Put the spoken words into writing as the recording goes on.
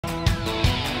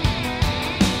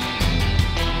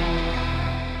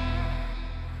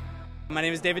My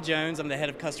name is David Jones. I'm the head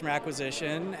of customer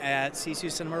acquisition at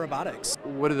SISU Cinema Robotics.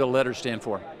 What do the letters stand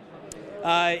for?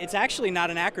 It's actually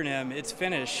not an acronym. It's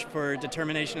Finnish for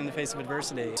determination in the face of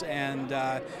adversity. And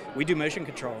we do motion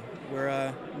control. We're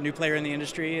a new player in the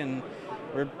industry and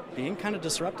we're being kind of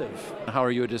disruptive. How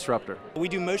are you a disruptor? We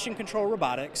do motion control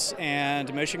robotics,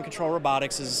 and motion control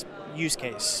robotics' use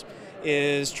case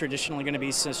is traditionally going to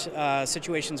be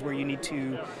situations where you need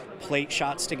to plate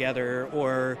shots together,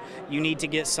 or you need to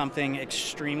get something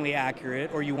extremely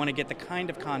accurate, or you want to get the kind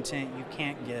of content you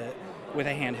can't get with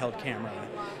a handheld camera.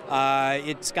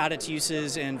 It's got its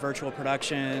uses in virtual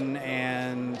production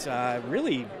and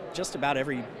really just about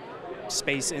every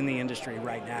space in the industry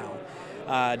right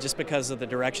now, just because of the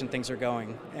direction things are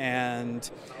going. And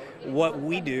what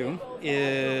we do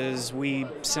is we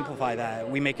simplify that.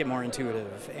 We make it more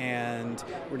intuitive, and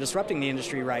we're disrupting the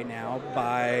industry right now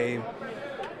by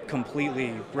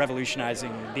completely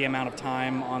revolutionizing the amount of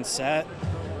time on set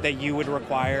that you would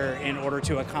require in order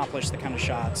to accomplish the kind of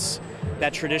shots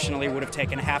that traditionally would have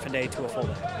taken half a day to a full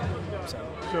day.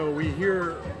 So we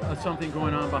hear something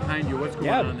going on behind you. What's going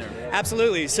on there?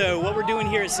 Absolutely. So what we're doing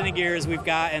here at Cinegear is we've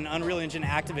got an Unreal Engine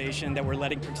activation that we're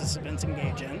letting participants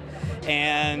engage in,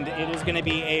 and it is going to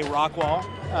be a rock wall.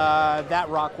 That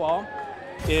rock wall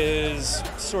is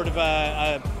sort of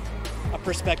a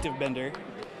perspective bender.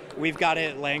 We've got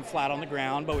it laying flat on the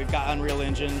ground, but we've got Unreal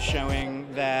Engine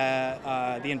showing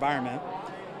that the environment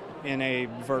in a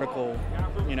vertical,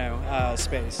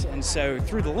 space. And so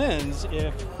through the lens,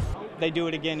 if they do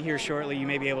it again here shortly, you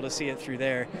may be able to see it through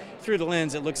there. Through the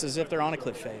lens, it looks as if they're on a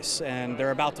cliff face and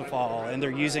they're about to fall, and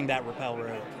they're using that rappel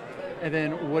rope. And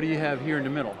then what do you have here in the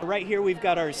middle? Right here we've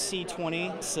got our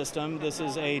C20 system. This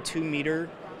is a 2-meter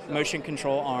motion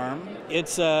control arm.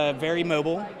 It's a very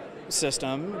mobile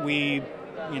system. We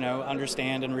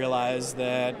understand and realize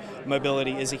that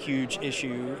mobility is a huge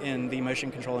issue in the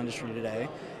motion control industry today.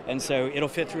 And so it'll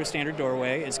fit through a standard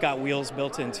doorway. It's got wheels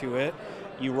built into it.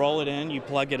 You roll it in, you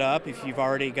plug it up. If you've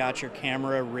already got your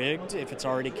camera rigged, if it's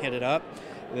already kitted up,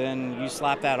 then you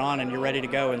slap that on and you're ready to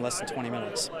go in less than 20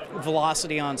 minutes.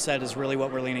 Velocity on set is really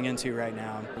what we're leaning into right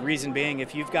now. Reason being,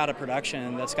 if you've got a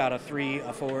production that's got a $3,000,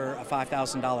 a $4,000, a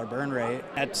 $5,000 burn rate,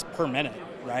 that's per minute,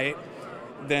 right?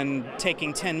 Then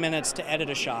taking 10 minutes to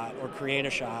edit a shot or create a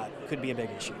shot could be a big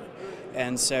issue.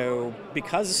 And so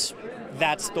because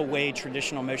that's the way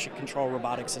traditional motion control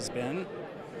robotics has been,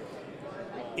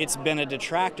 it's been a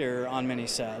detractor on many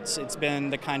sets. It's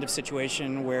been the kind of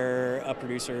situation where a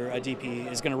producer, a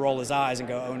DP, is going to roll his eyes and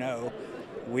go, oh no,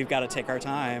 we've got to take our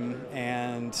time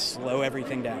and slow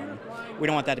everything down. We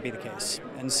don't want that to be the case.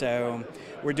 And so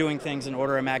we're doing things in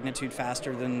order of magnitude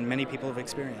faster than many people have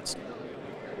experienced.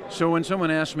 So when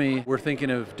someone asks me, we're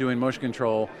thinking of doing motion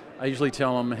control, I usually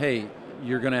tell them, hey,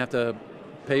 you're going to have to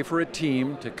pay for a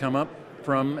team to come up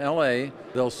from LA.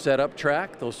 They'll set up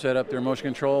track, they'll set up their motion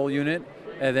control unit,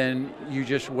 and then you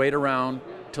just wait around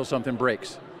till something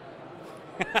breaks.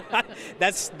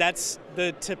 That's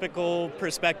the typical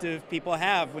perspective people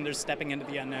have when they're stepping into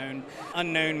the unknown.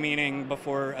 Unknown meaning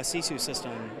before a SISU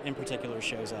system in particular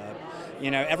shows up.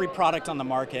 Every product on the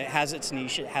market has its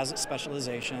niche, it has its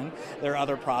specialization. There are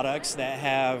other products that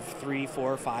have 3,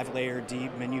 4, 5 layer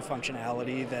deep menu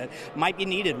functionality that might be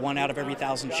needed 1 out of every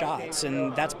 1,000 shots,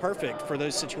 and that's perfect for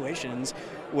those situations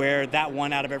where that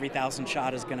 1 out of every 1,000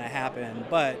 shot is going to happen.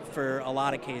 But for a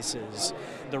lot of cases,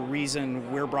 the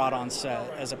reason we're brought on set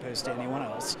as opposed to anyone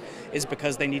else is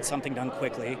because they need something done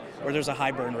quickly, or there's a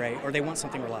high burn rate, or they want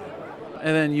something reliable.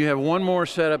 And then you have one more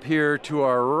setup here to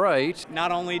our right.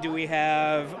 Not only do we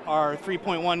have our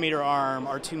 3.1 meter arm,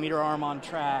 our 2 meter arm on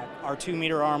track, our 2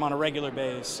 meter arm on a regular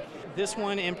base. This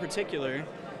one in particular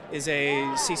is a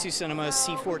SISU Cinema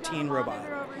C14 robot.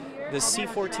 The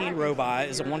C14 robot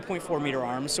is a 1.4 meter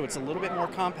arm, so it's a little bit more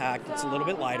compact, it's a little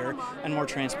bit lighter, and more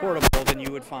transportable than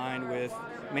you would find with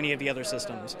many of the other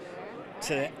systems.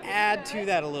 To add to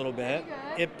that a little bit,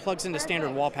 it plugs into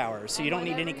standard wall power, so you don't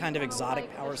need any kind of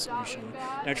exotic power solution.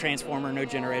 No transformer, no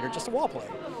generator, just a wall plug.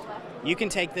 You can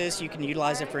take this, you can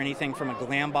utilize it for anything from a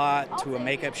glam bot to a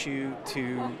makeup shoot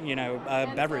to,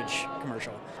 a beverage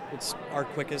commercial. It's our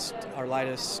quickest, our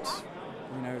lightest,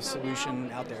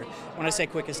 solution out there. When I say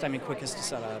quickest, I mean quickest to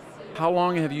set up. How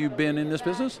long have you been in this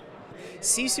business?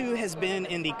 SISU has been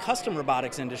in the custom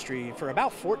robotics industry for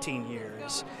about 14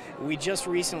 years. We just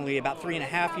recently, about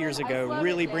 3.5 years ago,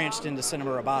 really branched into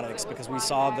cinema robotics because we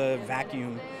saw the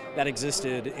vacuum that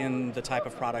existed in the type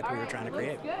of product we were trying to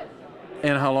create.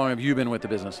 And how long have you been with the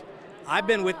business? I've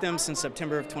been with them since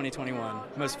September of 2021.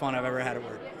 Most fun I've ever had at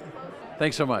work.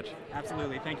 Thanks so much.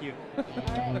 Absolutely, thank you.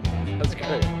 That's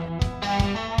great.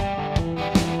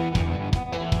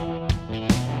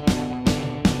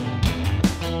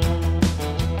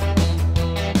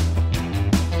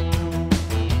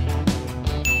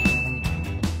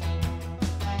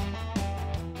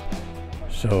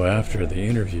 So after the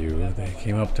interview, they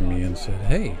came up to me and said,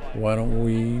 "Hey, why don't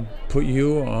we put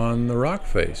you on the rock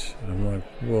face?" I'm like,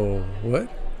 "Well, what?"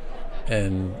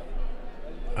 And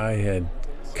I had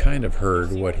kind of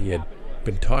heard what he had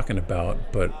been talking about,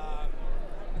 but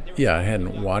yeah, I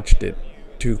hadn't watched it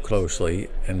too closely.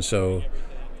 And so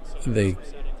they,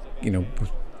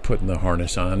 putting the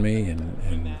harness on me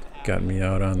and got me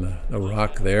out on the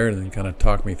rock there, and then kind of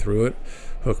talked me through it,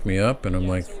 hooked me up, and I'm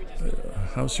like,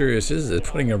 how serious is it,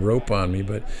 putting a rope on me?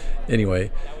 But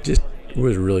anyway, just it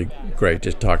was really great.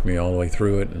 Just talked me all the way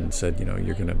through it and said,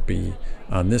 you're going to be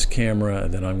on this camera,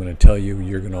 and then I'm going to tell you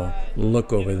you're going to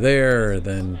look over there, and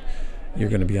then you're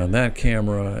going to be on that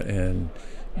camera, and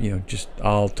just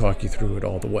I'll talk you through it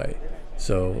all the way.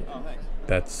 So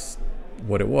that's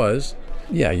what it was.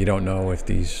 Yeah, you don't know if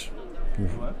these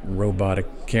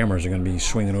robotic cameras are going to be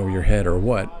swinging over your head or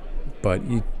what, but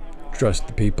you trust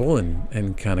the people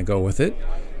and kind of go with it.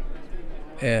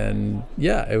 And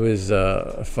yeah, it was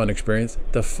a fun experience.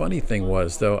 The funny thing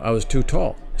was, though, I was too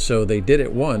tall. So they did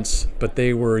it once, but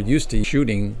they were used to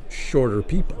shooting shorter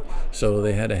people. So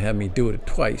they had to have me do it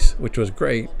twice, which was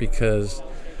great because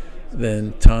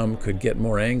then Tom could get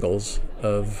more angles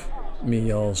of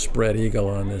me all spread eagle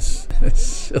on this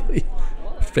silly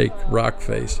fake rock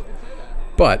face.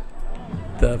 But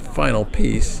the final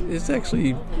piece is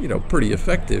actually, pretty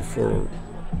effective for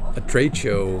a trade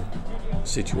show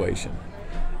situation.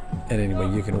 And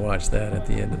anyway, you can watch that at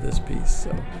the end of this piece.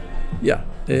 So, yeah,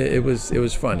 it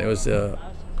was fun. It was a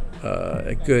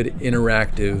good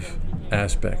interactive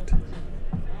aspect.